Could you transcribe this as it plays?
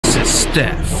is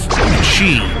Steph.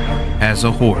 She has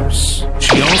a horse.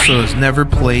 She also has never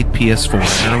played PS4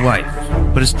 in her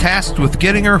life, but is tasked with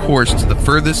getting her horse to the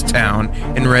furthest town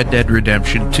in Red Dead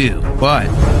Redemption 2.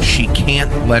 But she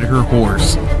can't let her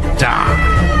horse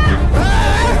die.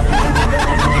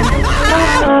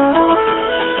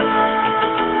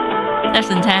 That's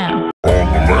in town. On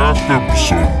the last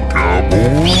episode,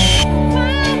 cowboys.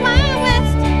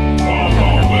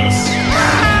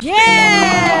 Yeah!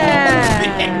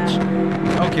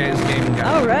 Okay, this game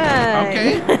got Alright.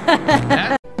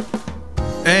 Okay.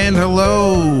 And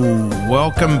hello,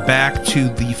 welcome back to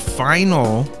the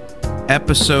final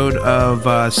episode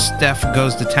of Steph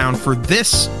Goes to Town for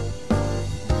this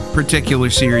particular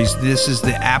series. This is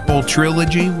the Apple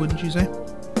Trilogy, wouldn't you say?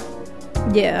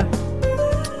 Yeah.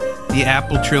 The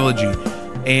Apple Trilogy.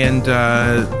 And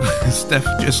Steph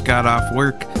just got off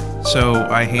work, so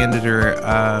I handed her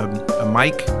a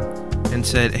mic and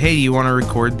said, hey, you want to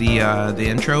record the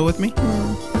intro with me?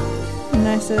 And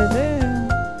I said, yeah.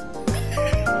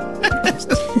 Let's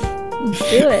do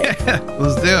it. Yeah,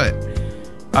 let's do it.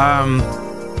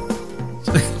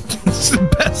 It's the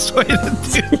best way to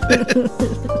do this.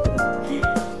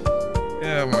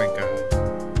 Oh my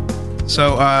god. So,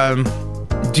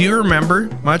 do you remember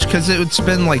much? Because it's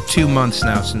been like 2 months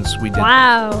now since we did.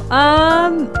 Wow.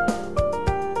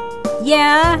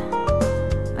 Yeah.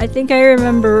 I think I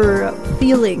remember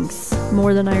feelings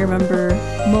more than I remember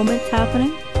moments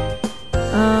happening.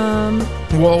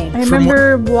 Well, I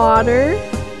remember water.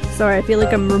 Sorry, I feel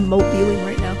like I'm remote viewing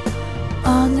right now.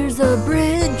 There's a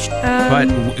bridge. But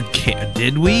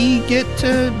did we get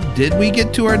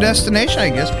to our destination? I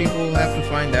guess people will have to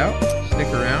find out. Stick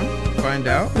around, find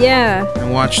out. Yeah.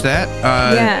 And watch that.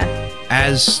 Yeah.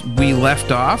 As we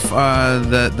left off,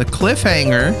 the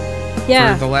cliffhanger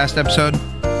Yeah. for the last episode.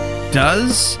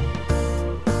 Does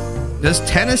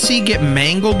Tennessee get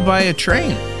mangled by a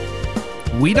train?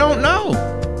 We don't know.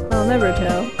 I'll never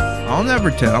tell. I'll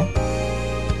never tell.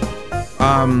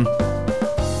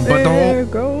 But There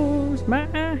goes my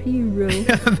hero.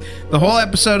 the whole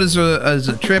episode is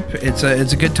a trip. It's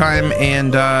a good time,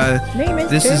 and Name is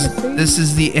this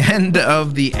is the end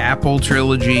of the Apple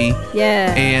Trilogy.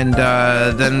 Yeah. And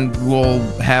then we'll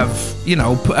have, you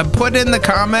know, put in the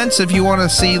comments if you want to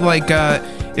see, like,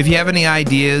 if you have any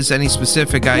ideas, any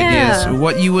specific ideas,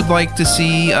 what you would like to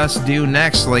see us do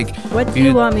next. Like, What do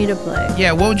you want me to play?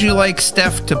 yeah, what would you like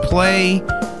Steph to play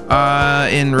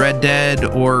in Red Dead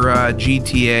or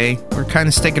GTA? We're kind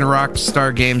of sticking to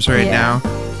Rockstar games right now.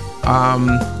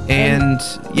 And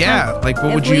yeah, like,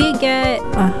 what would you? If we get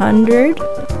 100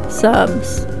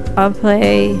 subs, I'll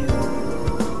play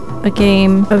a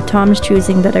game of Tom's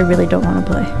choosing that I really don't want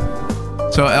to play.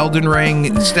 So Elden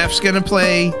Ring. Steph's gonna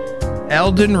play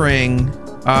Elden Ring.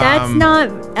 That's not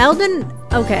Elden.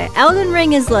 Okay, Elden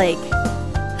Ring is like,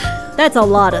 that's a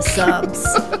lot of subs.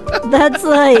 that's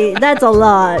a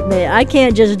lot, man. I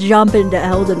can't just jump into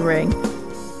Elden Ring.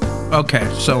 Okay,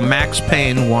 so Max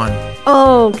Payne 1.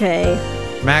 Okay.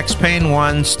 Max Payne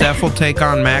 1. Steph will take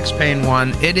on Max Payne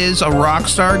 1. It is a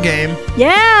Rockstar game.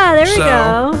 Yeah, there we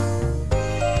go.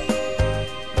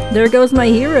 There goes my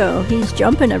hero. He's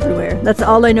jumping everywhere. That's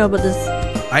all I know about this.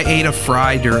 I ate a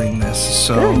fry during this,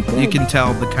 so Good, good. you can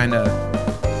tell the kind of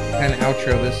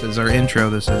outro this is, or intro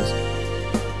this is.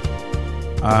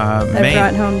 I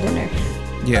brought home dinner.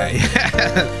 Yeah,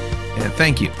 yeah,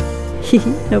 thank you.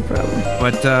 No problem.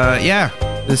 But yeah,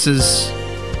 this is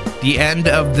the end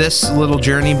of this little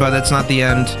journey, but that's not the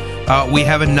end. We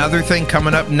have another thing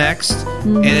coming up next,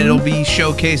 and it'll be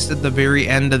showcased at the very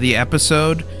end of the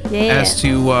episode as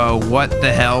to what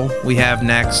the hell we have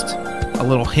next. A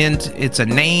little hint, it's a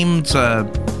name,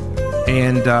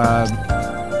 and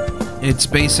it's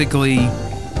basically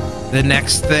the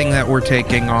next thing that we're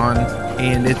taking on,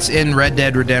 and it's in Red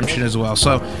Dead Redemption as well.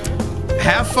 So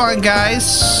have fun,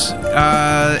 guys,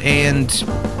 and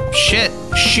shit,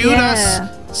 shoot us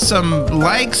some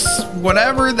likes,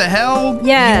 whatever the hell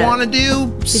you want to do,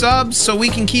 subs, so we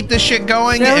can keep this shit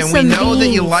going, and we know that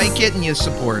you like it and you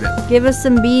support it. Give us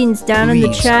some beans down in the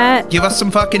chat. Give us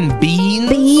some fucking beans.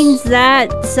 Beans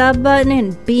that sub button,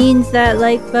 and beans that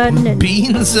like button, and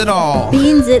beans it all.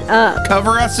 Beans it up.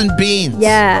 Cover us in beans.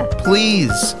 Yeah.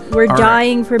 Please. We're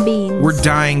dying for beans. We're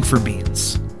dying for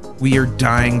beans. We are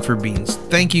dying for beans.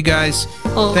 Thank you, guys.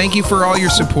 Thank you for all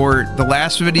your support. The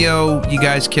last video, you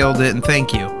guys killed it, and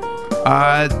thank you.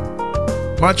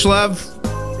 Much love.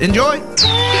 Enjoy.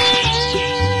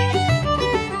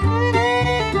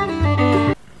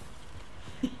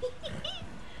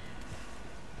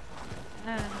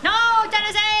 No,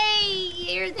 Tennessee!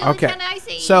 Here's the Okay.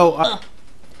 Tennessee. So,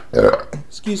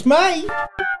 excuse me.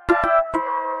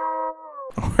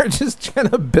 We're just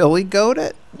gonna billy goat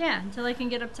it? Yeah, until I can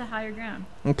get up to higher ground.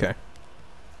 Okay.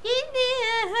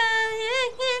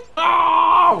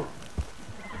 Oh!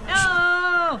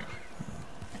 No!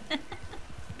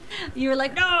 You were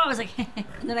like, no! I was like, and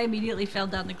then I immediately fell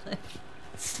down the cliff.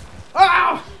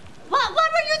 Oh! What were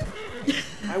you?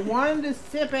 I wanted to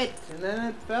sip it, and then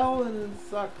it fell, and it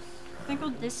sucks. Can I go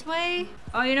this way?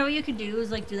 Oh, you know what you could do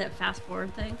is like do that fast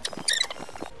forward thing.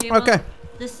 Okay.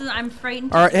 This is, I'm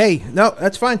frightened. All right, hey, no,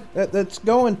 that's fine. That's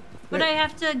going. But I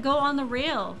have to go on the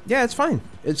rail. Yeah, it's fine.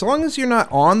 As long as you're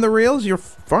not on the rails, you're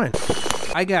fine.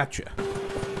 I got you.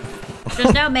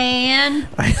 Just now, man.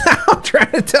 I'm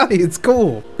trying to tell you, it's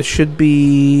cool. It should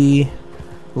be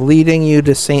leading you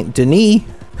to Saint Denis.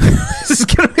 This is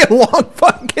gonna be a long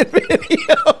fucking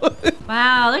video.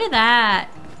 Wow, look at that.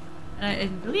 I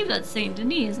believe that's Saint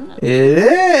Denis, isn't it? It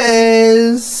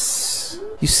is.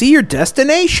 You see your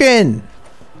destination.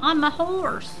 On my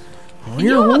horse. On Can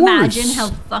your you horse. imagine how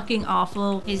fucking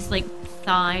awful his like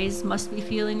thighs must be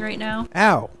feeling right now?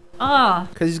 Ow. Oh.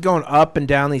 Because he's going up and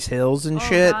down these hills and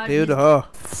shit, God, dude. Oh,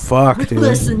 fuck, dude.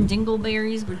 Willis and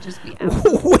Dingleberries would just be out.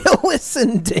 Willis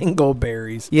and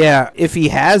Dingleberries. Yeah, if he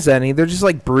has any, they're just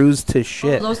like bruised to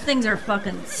shit. Oh, those things are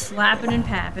fucking slapping and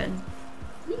papping.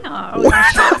 Yeah.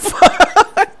 What the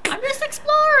fuck? I'm just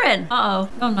exploring. Uh-oh.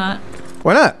 No, I'm not.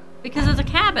 Why not? Because it's a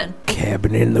cabin.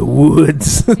 Cabin in the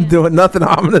woods. Yeah. Doing nothing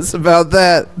ominous about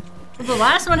that. Well, the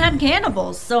last one had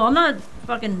cannibals, so I'm not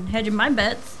fucking hedging my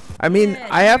bets. I mean, Yeah,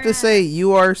 I have to say,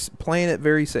 you are playing it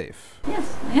very safe.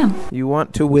 Yes, I am. You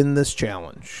want to win this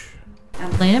challenge. I'm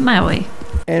playing it my way.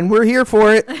 And we're here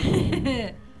for it.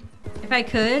 If I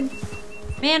could.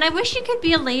 Man, I wish you could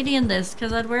be a lady in this,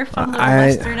 because I'd wear fun little I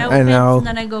Western outfits know. and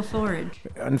then I'd go forage.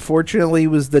 Unfortunately, it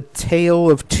was the tale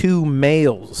of two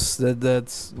males.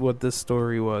 That's what this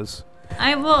story was.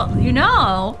 I will, you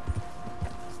know,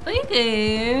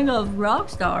 speaking of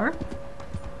Rockstar,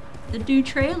 the new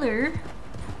trailer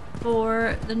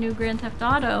for the new Grand Theft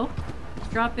Auto is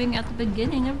dropping at the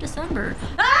beginning of December.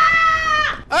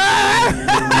 Ah!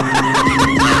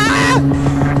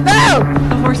 No!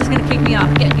 The horse is gonna kick me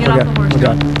off. Get off the horse,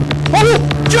 John.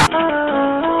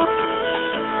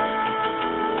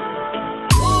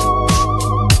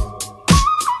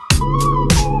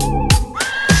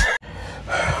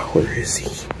 Where is he?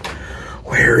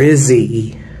 Where is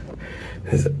he?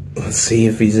 Let's see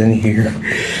if he's in here.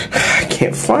 I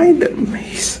can't find him.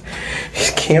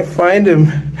 He can't find him.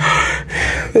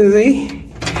 Is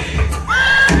he?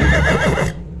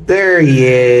 There he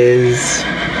is.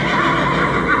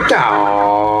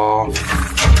 Aww.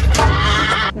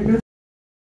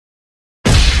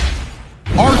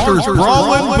 Arthur's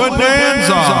Brawling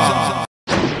Bonanza.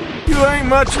 You ain't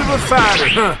much of a fighter,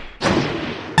 huh?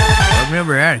 I've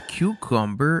never had a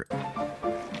cucumber.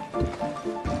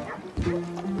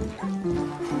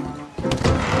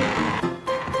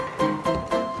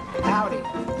 Howdy,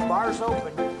 bar's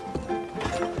open.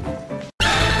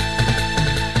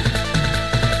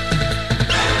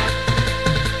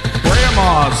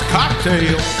 Grandma's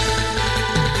cocktail.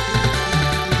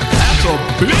 That's a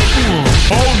big one.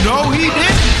 Oh no, he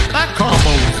didn't. That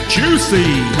combo's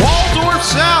juicy. Waldorf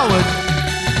salad.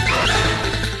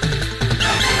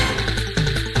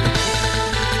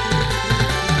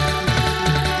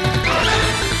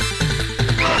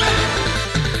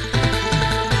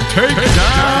 Take it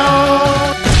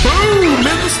down. Boom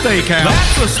in the steakhouse.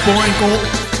 That's a sprinkle.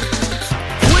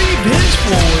 Cleaved his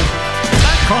floor.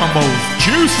 That combo's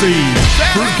juicy.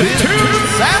 Two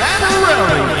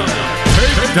sarsaparilla.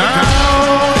 Take it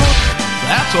down.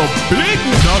 That's a big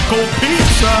knuckle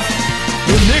pizza.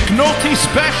 The Nick Nolte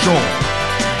special.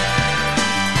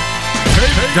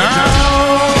 Take it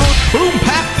down. Boom,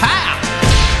 pap, pap.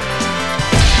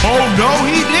 Oh no,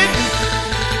 he didn't.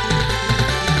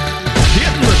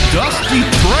 Hitting the dusty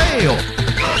trail.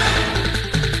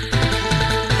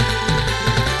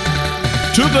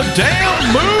 To the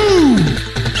damn moon.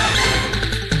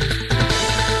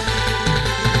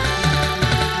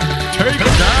 Take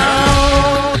it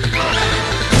down.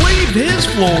 Cleaved his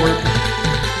floor.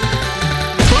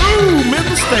 Boom in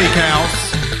the steakhouse.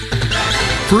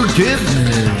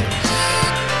 Forgiveness.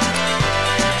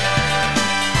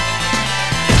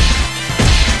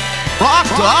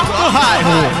 Rocked off the high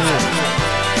horse.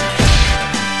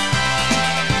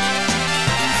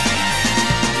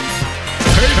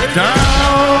 Take it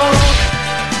down.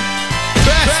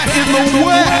 Best in the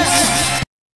West.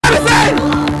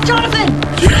 Jonathan!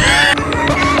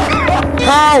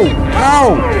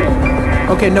 Ow!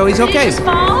 Okay, no, he's Did he okay. just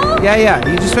fall? Yeah,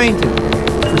 he just fainted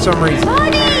for some reason.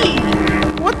 Buddy!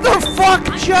 What the fuck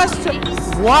just...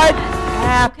 What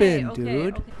happened, Okay,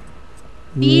 dude? okay.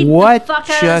 Feed What the fuck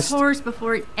out of this horse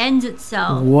before it ends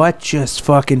itself. What just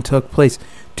fucking took place?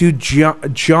 Dude,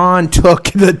 John took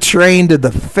the train to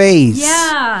the face.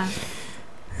 Yeah.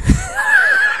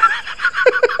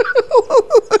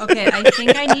 Okay, I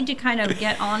think I need to kind of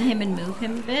get on him and move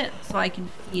him a bit so I can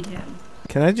feed him.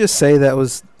 Can I just say that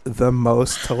was the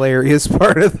most hilarious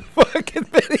part of the fucking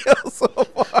video so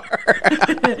far?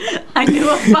 I knew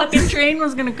a fucking train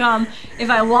was gonna come if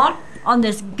I walked on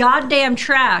this goddamn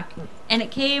track and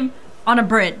it came on a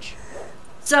bridge.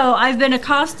 So I've been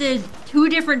accosted 2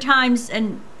 different times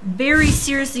and very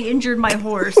seriously injured my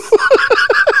horse.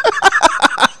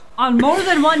 On more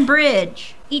than one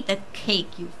bridge. Eat the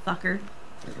cake, you fucker.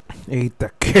 Eat the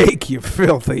cake, you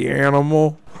filthy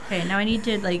animal. Okay, now I need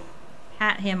to like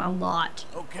pat him a lot.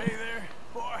 Okay there,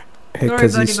 boy. Hey, Sorry,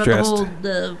 because buddy, he's about stressed.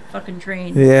 the fucking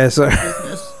train Yeah, so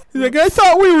business. he's like, I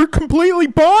thought we were completely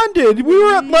bonded. We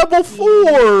were at level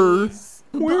 4.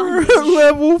 We were at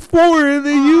level 4, and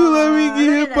then you let me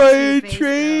get hit by a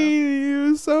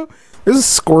train. So there's a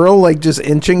squirrel like just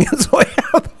inching his way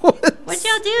out of the woods. What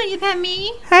y'all doing? You pet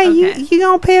me? Hey, Okay. you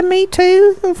gonna pet me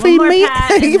too? You feed more me?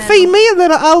 pat and You then- feed me a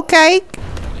little oat cake?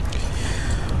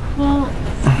 Well,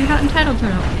 you're not entitled to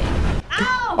an okay.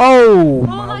 Ow! Oh,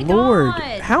 my lord!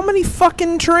 God. How many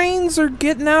fucking trains are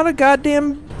getting out of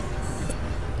goddamn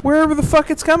wherever the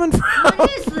fuck it's coming from? What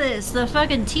is this? The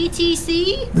fucking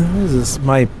TTC? What is this?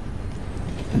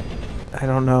 I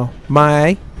don't know.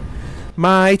 My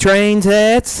train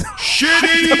sets.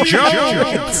 Shitty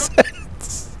Jones.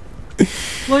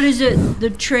 What is it? The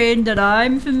train that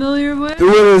I'm familiar with?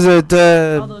 What is it?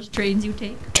 All those trains you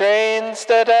take? Trains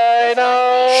that I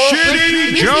know.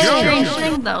 Shitty Here's the strange Jones.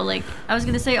 thing though, like, I was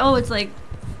gonna say, oh, it's like,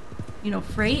 you know,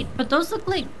 freight, but those look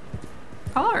like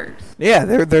cars. Yeah,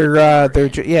 they're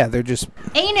just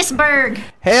Annisburg!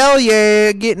 hell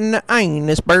yeah, getting to From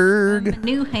Annisburg.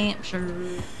 New Hampshire.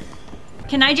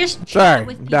 Can I just Sorry, chat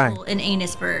with people dying. in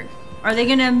Annisburg? Are they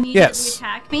gonna immediately Yes.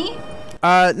 attack me?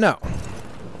 No,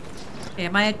 Okay,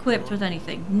 am I equipped with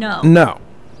anything? No. no.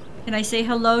 Can I say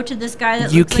hello to this guy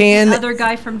that You looks can- like the other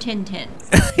guy from Tintin?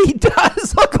 He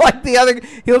does look like the other.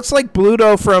 He looks like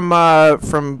Bluto from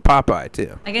Popeye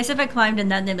too. I guess if I climbed in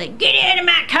that, they'd be like, get out of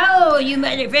my car, you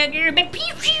motherfucker! But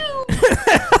pew pew!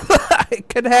 It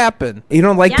could happen. You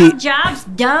don't like Your job's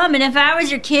dumb, and if I was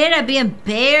your kid, I'd be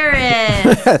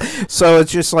embarrassed. so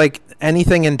it's just like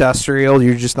anything industrial.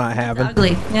 You're just not having.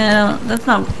 Ugly. Yeah, that's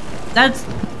not. That's.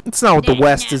 It's not what the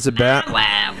West is about.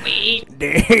 Wow, wait.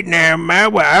 Now, my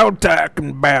I'm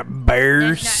talking about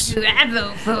bears. That's not who I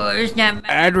vote for. It's not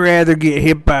my. I'd rather get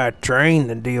hit by a train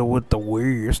than deal with the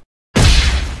West.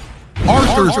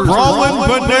 Arthur's Brawling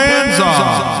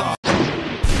Bonanza.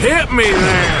 Hit me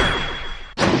there.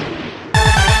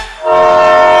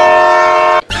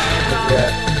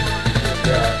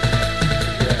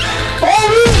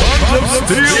 Steel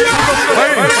to the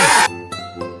face.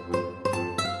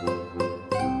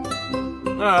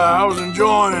 I was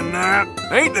enjoying that.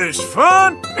 Ain't this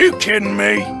fun? You kidding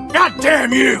me? God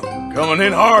damn you! Coming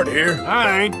in hard here.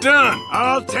 I ain't done.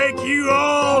 I'll take you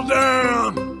all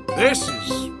down. This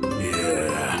is...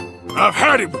 yeah. I've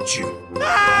had it with you.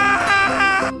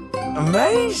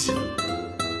 Amazing.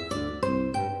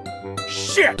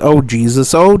 Shit. Oh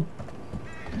Jesus! Oh.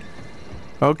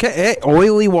 Okay. Hey,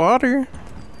 oily water.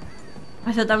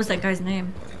 I thought that was that guy's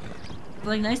name.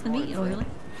 Like, nice to meet you, Oily.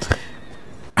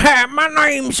 Hi, my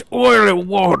name's Oily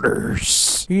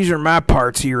Waters. These are my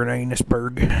parts here in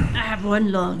Annisburg. I have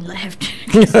one lung left.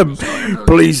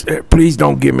 please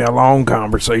don't give me a long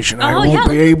conversation. I won't be look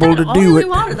at able that to do oily it.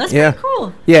 Water. That's Yeah. pretty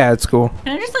cool. Yeah, it's cool.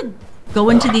 Can I just, like,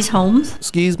 go into these homes?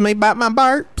 Excuse me about my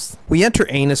burps. We enter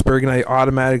Annisburg and I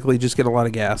automatically just get a lot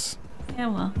of gas. Yeah,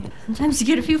 well, sometimes you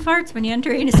get a few farts when you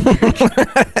enter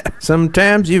Annisburg.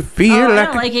 Sometimes you feel I like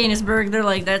don't like Annisburg. They're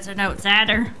like, that's an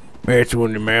outsider. that's one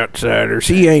of them outsiders.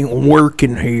 He ain't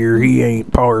working here. He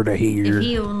ain't part of here.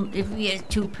 If he has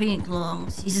 2 pink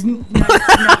lungs, he's not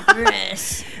enough for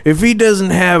us. If he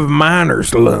doesn't have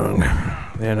miner's lung,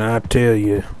 then I tell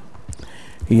you,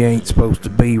 he ain't supposed to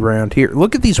be around here.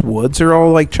 Look at these woods. They're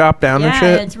all like chopped down and Yeah,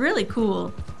 shit. it's really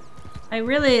cool. I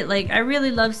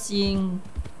really love seeing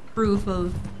proof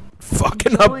of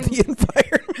Fucking up the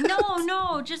environment.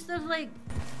 no, just of like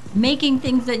making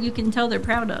things that you can tell they're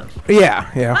proud of. Yeah.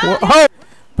 Well,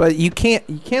 but you can't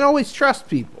always trust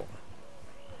people,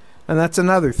 and that's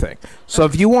another thing. So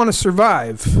if you want to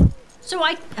survive, So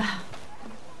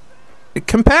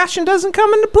compassion doesn't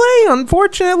come into play,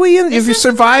 unfortunately. If you're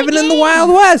surviving in the Wild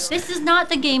West, this is not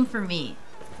the game for me.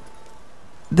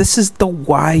 this is the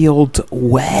Wild West.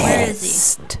 Where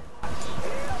is he?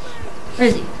 Where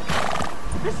is he?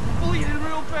 This is bleeding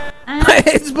real bad.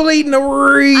 It's bleeding a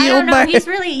real I don't know. bad. He's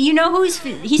really, you know who's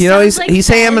He's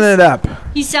hamming it up.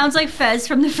 He sounds like Fez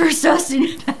from the first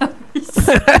Austin Powers.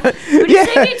 What do you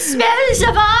think? It smells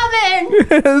of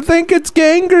almond. I think it's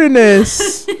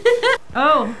gangrenous.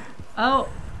 Oh. Well,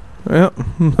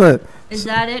 Is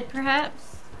that it,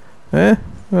 perhaps?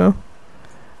 well,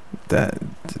 that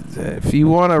if you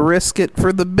want to risk it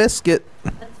for the biscuit.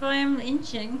 That's why I'm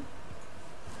inching.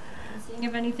 I'm seeing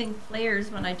if anything flares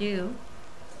when I do.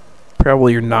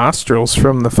 Probably your nostrils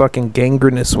from the fucking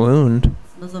gangrenous wound.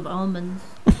 Smells of almonds.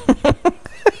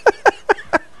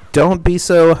 Don't be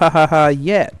so ha ha ha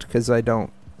yet, because I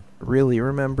don't really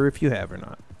remember if you have or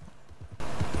not.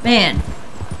 Man.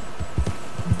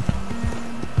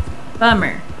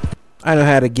 Bummer. I know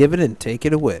how to give it and take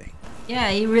it away. Yeah,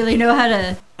 you really know how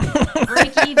to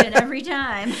break even every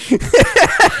time.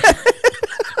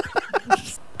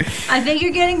 I think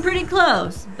you're getting pretty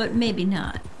close, but maybe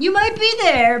not. You might be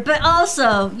there, but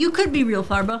also, you could be real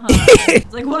far behind.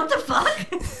 It's like, what the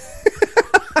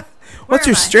fuck? What's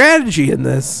your strategy in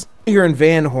this? You're in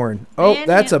Van Horn. Oh, Van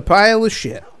that's a pile of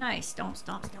shit. Nice, don't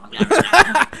stop.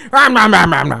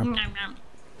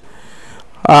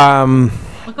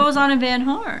 What goes on in Van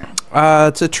Horn?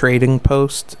 It's a trading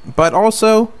post, but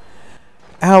also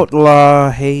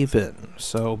outlaw haven,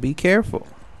 so be careful.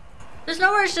 There's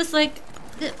nowhere it's just like,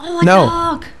 oh, a No.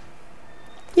 dog.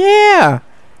 Yeah.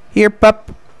 Here,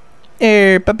 pup.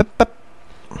 Here, pup, pup.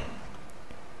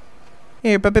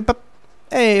 Here, pup, pup.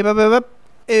 Hey, pup, pup.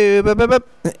 Hey, pup, pup.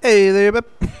 Hey there,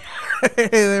 pup. Hey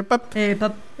there, pup. Hey,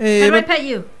 pup. Hey, How do I pup. pet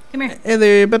you? Come here. Hey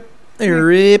there, pup.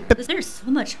 Hey, pup. There's so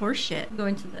much horse shit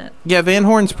going to that. Yeah, Van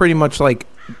Horn's pretty much like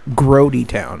Grody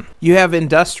Town. You have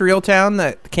Industrial Town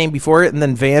that came before it, and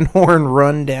then Van Horn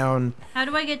run down How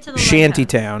do I get to the Shanty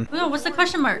lighthouse? Town. Oh, what's the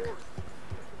question mark?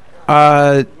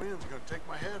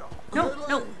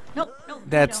 No.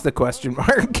 That's the question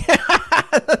mark.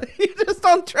 You just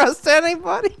don't trust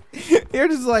anybody. You're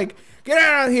just like, get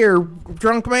out of here,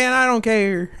 drunk man. I don't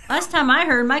care. Last time I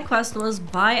heard, my quest was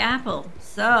buy apple.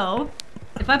 So,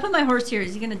 if I put my horse here,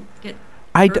 is he gonna get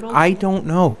burgled? I don't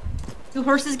know. Do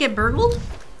horses get burgled?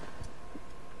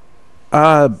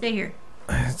 Stay here.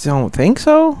 I don't think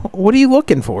so. What are you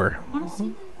looking for? I want to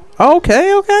see.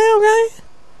 Okay.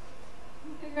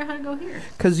 Figure out how to go here.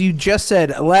 Because you just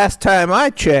said, last time I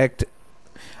checked,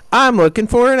 I'm looking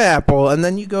for an apple, and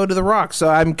then you go to the rock, so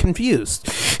I'm confused.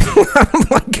 I'm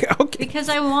like, okay. Because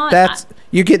I want.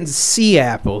 You're getting sea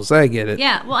apples. I get it.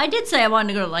 Yeah. Well, I did say I wanted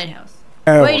to go to the lighthouse.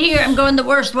 Oh. Wait here. I'm going the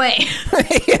worst way.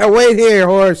 Yeah, wait here,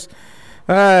 horse.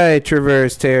 I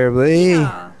traverse terribly.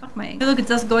 Yeah, fuck my. Look,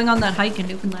 it's us going on that hike in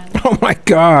Newfoundland. Oh my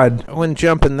God! I wouldn't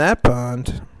jump in that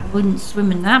pond. I wouldn't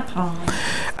swim in that pond.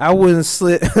 I wouldn't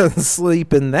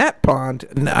sleep in that pond.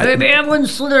 No, Maybe I wouldn't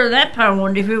slither that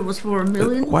pond if it was for $1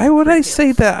 million. why would I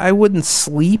say that? I wouldn't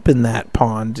sleep in that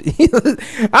pond.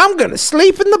 I'm gonna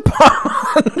sleep in the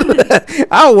pond.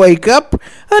 I'll wake up,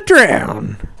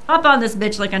 drown. Hop on this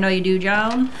bitch like I know you do,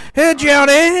 John. Hey,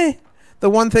 Johnny. The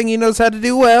one thing he knows how to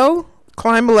do well: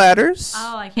 climb ladders.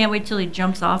 Oh, I can't wait till he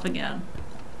jumps off again.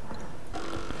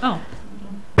 Oh.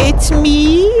 It's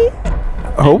me.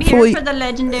 Hopefully, Here for the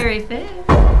legendary fish.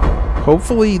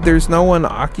 hopefully there's no one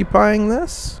occupying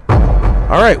this.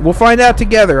 All right, we'll find out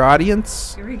together,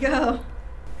 audience. Here we go.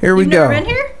 Here we You've go. never been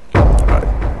here?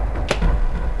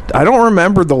 I don't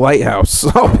remember the lighthouse.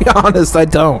 I'll be honest, I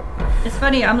don't. It's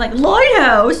funny. I'm like,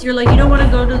 lighthouse? You're like, you don't want to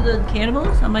go to the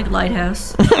cannibals? I'm like,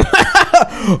 lighthouse.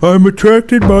 I'm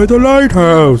attracted by the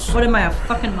lighthouse. What am I, a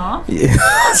fucking moth?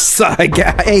 Yes,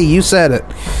 hey, you said it.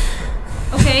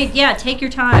 Okay, yeah, take your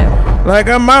time. Like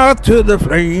a moth to the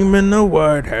flame in the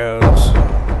White House.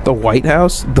 The White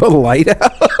House? The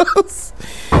lighthouse?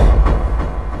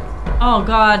 Oh,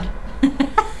 God.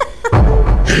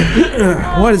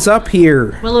 What is up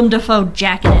here? Willem Dafoe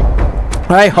jacking it.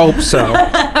 I hope so.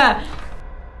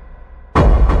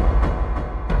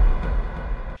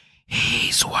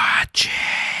 He's watching.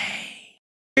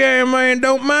 Yeah, man,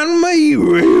 don't mind me.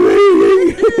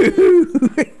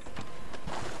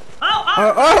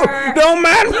 Oh, don't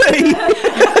mind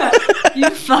me. You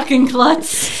fucking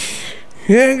klutz.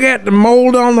 You got the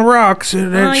mold on the rocks.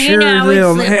 And that you sure know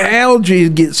is it's slippery. algae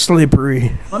get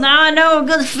slippery. Well, now I know a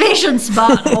good fishing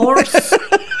spot, horse.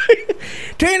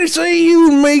 Tennessee,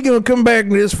 you and me gonna come back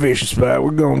to this fishing spot.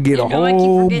 We're gonna get You a know, I keep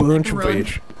whole forgetting I bunch can of run.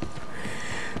 fish.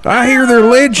 I hear they're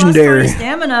legendary. Plus 20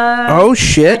 stamina. Oh I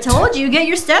shit! told you, get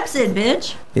your steps in,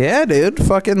 bitch. Yeah, dude.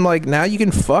 Fucking like now you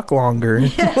can fuck longer.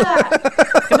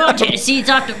 Come on, Tennessee,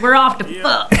 we're off to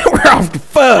fuck. We're off to I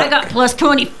fuck. got plus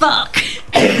 20 fuck.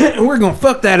 We're gonna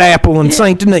fuck that apple in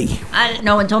Saint Denis.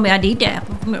 No one told me I'd eat the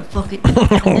apple. I'm gonna fuck it.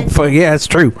 Oh, fuck yeah, it's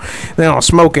true. Then I'll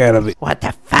smoke out of it. What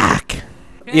the fuck?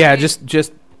 Okay. Yeah,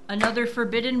 just Another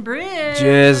forbidden bridge.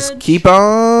 just keep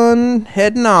on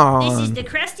heading on. This is the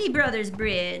Krusty Brothers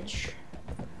Bridge.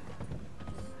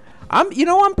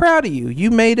 I'm proud of you.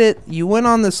 You made it. You went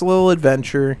on this little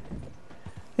adventure,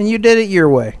 and you did it your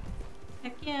way.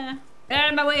 Heck yeah. Get out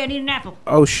of my way, I need an apple.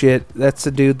 Oh shit, that's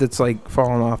the dude that's like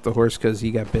falling off the horse because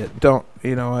he got bit.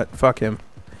 You know what? Fuck him.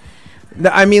 No,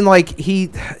 I mean, like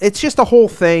it's just a whole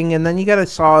thing, and then you gotta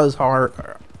saw his heart.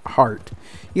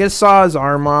 You gotta saw his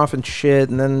arm off and shit,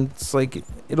 and then it's like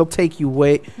it'll take you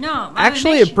way. No,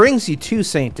 actually, it brings you to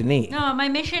Saint Denis. No, my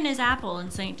mission is apple in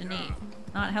Saint Denis,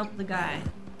 not help the guy.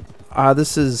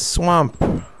 This is swamp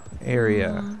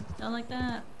area. Don't like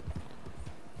that.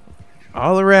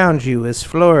 All around you is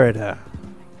Florida.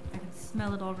 I can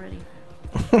smell it already.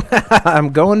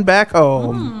 I'm going back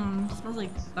home. Smells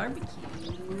like barbecue.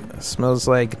 Smells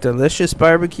like delicious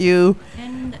barbecue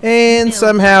And and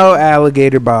somehow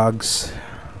alligator bogs.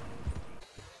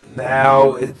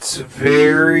 Now it's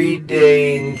very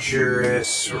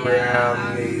dangerous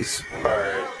around these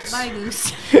parts. Bye,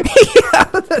 Goose.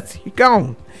 Yeah, you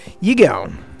gone. You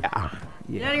gone. Yeah.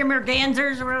 Get out of your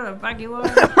mergansers or whatever the fuck you are.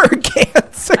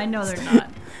 Mergansers. I know they're not.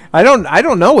 I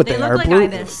don't know what They they look are. like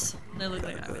ibis. They look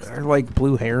like ibis. They're like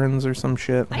blue herons or some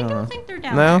shit. I don't think they're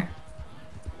down No?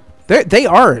 there. They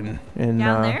are in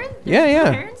Down there? Yeah, There's yeah.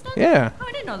 blue herons down there? Yeah. Oh,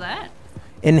 I didn't know that.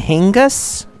 In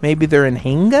Hingus? Maybe they're in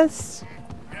Hingus?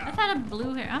 I thought a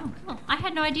blue heron. Oh, cool. I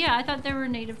had no idea. I thought they were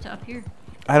native to up here.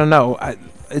 I don't know.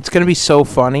 It's gonna be so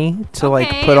funny to like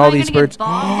Okay, put am all I these gonna birds. get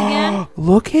bogged again?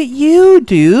 Look at you,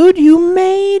 dude! You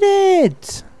made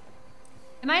it.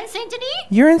 Am I in Saint Denis?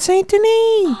 You're in Saint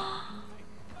Denis.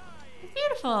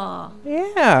 Beautiful.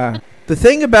 Yeah. The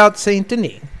thing about Saint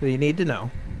Denis that you need to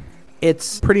know,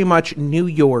 it's pretty much New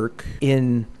York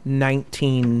in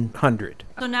 1900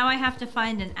 So now I have to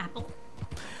find an apple.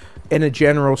 in a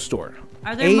general store.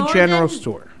 Are there A more general than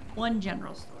store. one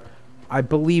general store? I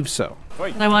believe so.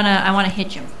 I wanna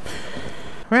hitch him.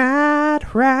 Ride,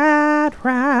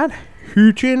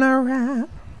 hitching a ride.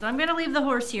 So I'm gonna leave the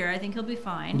horse here. I think he'll be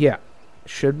fine. Yeah,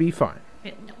 should be fine.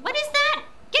 What is that?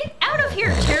 Get out of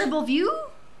here, terrible view.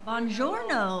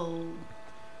 Buongiorno.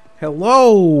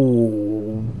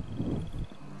 Hello,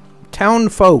 town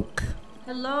folk.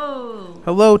 Hello.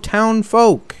 Hello, town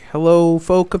folk. Hello,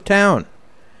 folk of town.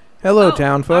 Hello,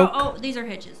 town folk. Oh, these are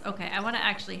hitches. Okay, I want to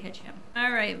actually hitch him.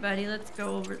 All right, buddy, let's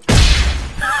go over.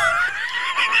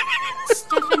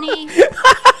 Stephanie.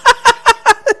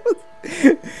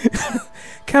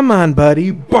 Come on,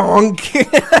 buddy. Bonk.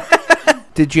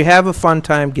 Did you have a fun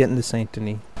time getting to Saint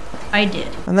Denis? I did.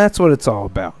 And that's what it's all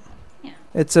about. Yeah.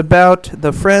 It's about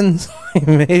the friends I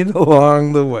made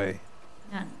along the way.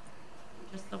 None.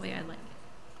 Just the way I like it.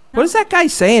 What is that guy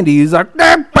saying to you? He's like,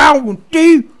 "That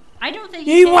bounty. I don't think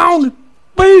You want to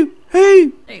be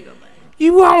he? There you go, buddy.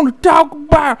 You want to talk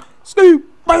about Steve?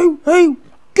 Hey,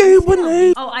 giving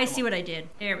me." Oh, I see what I did.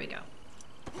 There we go.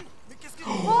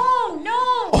 Oh,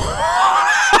 no!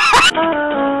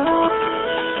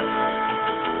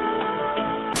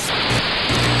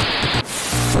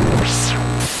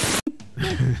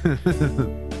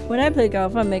 When I play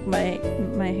golf, I make my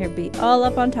hair be all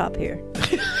up on top here.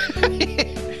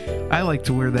 I like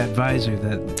to wear that visor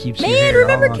that keeps Man,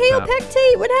 remember KO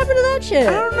Pectate? What happened to that shit?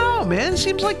 I don't know, man. It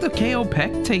seems like the KO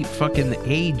Pectate fucking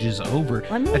age is over.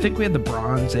 I mean, I think we had the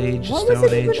Bronze Age, what was Stone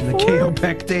it Age, even and the for? KO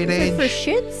Pectate Is age. it for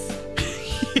shits?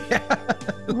 Yeah.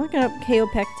 I'm looking up KO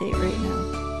Pectate right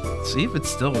now. See if it's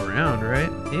still around, right?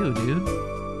 Ew, dude.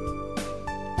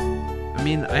 I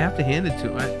mean, I have to hand it to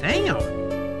him. Damn.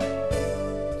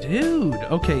 Dude.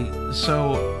 Okay,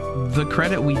 so the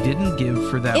credit we didn't give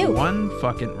for that Ew. one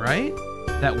fucking, right?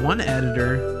 That one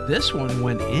editor, this one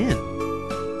went in.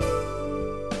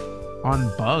 On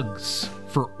bugs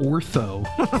for ortho.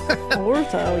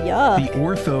 Ortho, yuck. The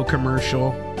ortho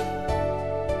commercial.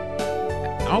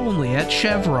 Only at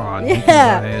Chevron. You can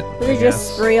Yeah. buy it, They I just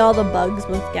guess. spray all the bugs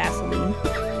with gasoline.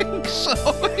 So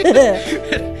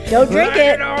Don't drink light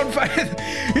it. on fire.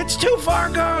 It's too far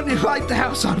gone. You light the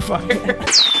house on fire.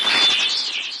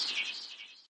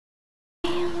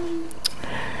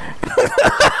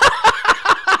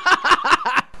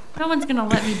 No one's gonna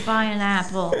let me buy an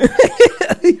apple.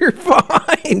 You're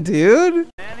fine, dude.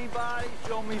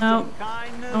 No.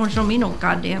 Don't show me no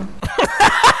goddamn.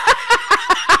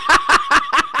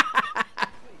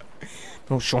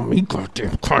 Don't show me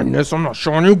goddamn kindness. I'm not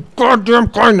showing you goddamn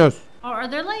kindness. Oh, are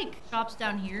there like shops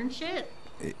down here and shit?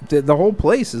 The whole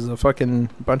place is a fucking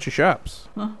bunch of shops.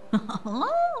 Hello?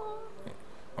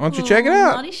 Why don't you check it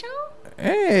out? Naughty show?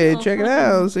 Hey, check it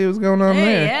out. Let's see what's going on Hey,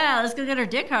 there. yeah, let's go get our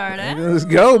dick hard, eh? Let's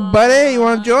go, buddy. You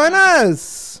want to join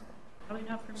us?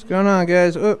 What's going on,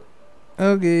 guys? Oh,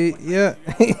 okay, yeah.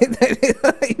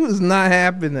 He was not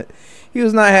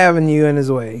having you in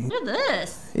his way. Look at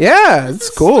this. Yeah, This it's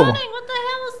is cool. stunning. What the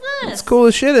hell is this? It's cool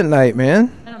as shit at night,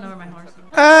 man. I don't know where my horse is.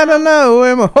 I don't know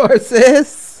where my horse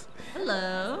is.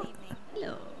 Hello.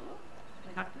 Hello.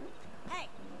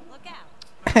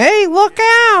 Hey, look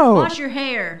out! Wash your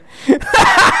hair. Ooh,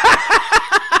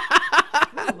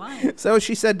 wine. So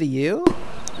she said to you?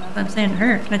 I'm saying to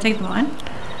her. Can I take the wine?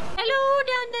 Hello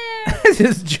down there.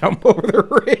 Just jump over the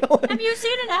railing. Have you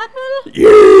seen an apple?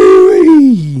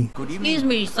 Yay! Excuse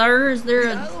me, sir. Is there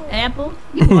an apple?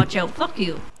 You watch out. Fuck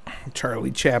you.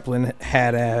 Charlie Chaplin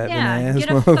had an Yeah, ass get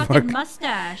a fucking motherfucker.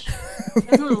 mustache.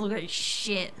 Doesn't look like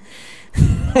shit.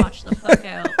 Watch the fuck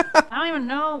out. I don't even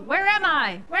know. Where am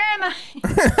I? Where am I?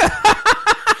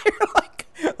 You're like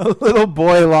a little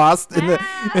boy lost in a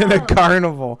Ow.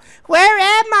 carnival. Where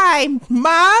am I,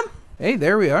 Mom? Hey,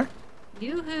 there we are.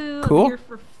 Yoo-hoo. Cool. I'm here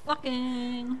for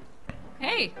fucking...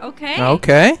 Okay, okay.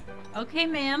 Okay. Okay,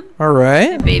 ma'am. All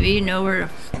right. Baby, you know where to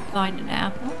find an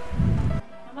apple?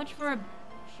 How much for a...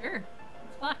 Sure.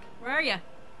 Fuck. Where are you?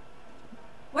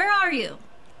 Where are you?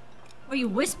 Are you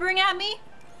whispering at me?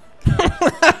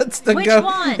 It's the Which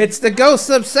one? It's the ghost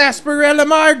of Sarsaparilla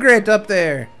Margaret up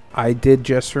there. I did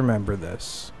just remember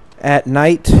this. At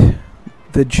night,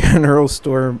 the general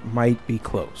store might be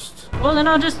closed. Well, then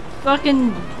I'll just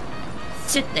fucking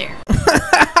sit there.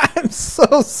 I'm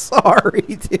so sorry,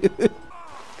 dude.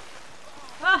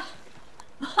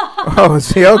 Oh, is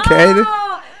he okay?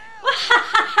 Oh!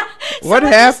 What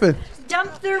Someone happened? just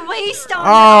dumped their waste on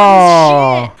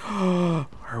Oh. oh.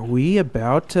 Are we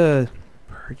about to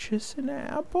purchase an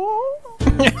apple?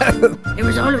 Shit. It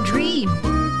was all a dream.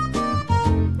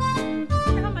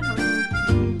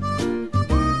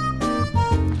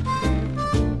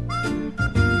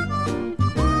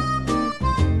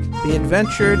 The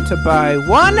adventure to buy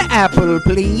one apple,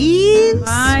 please.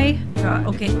 My God.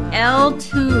 Okay,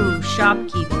 L2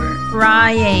 shopkeeper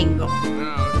triangle.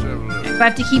 Now, let's have a look. Do I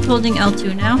have to keep holding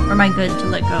L2 now, or am I good to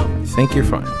let go? I think you're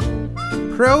fine.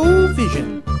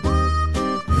 Provision.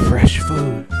 Fresh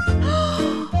food.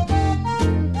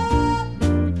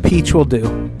 Peach will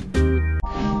do.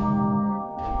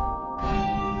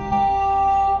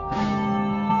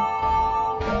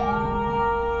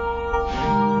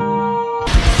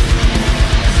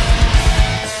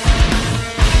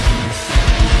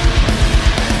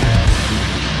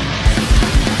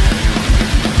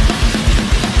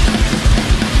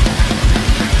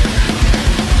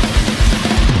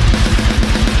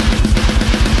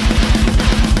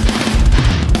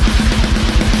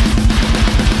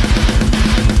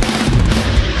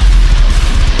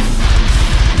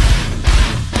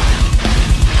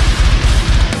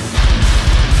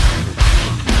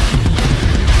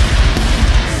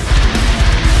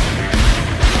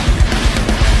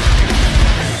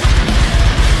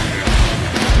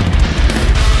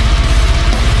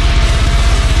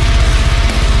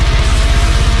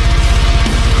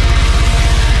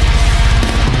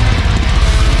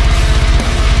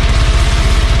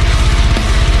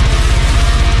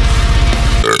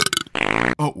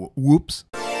 Oh, whoops.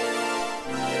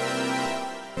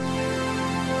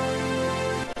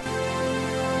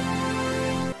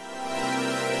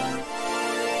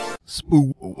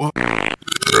 Spoo.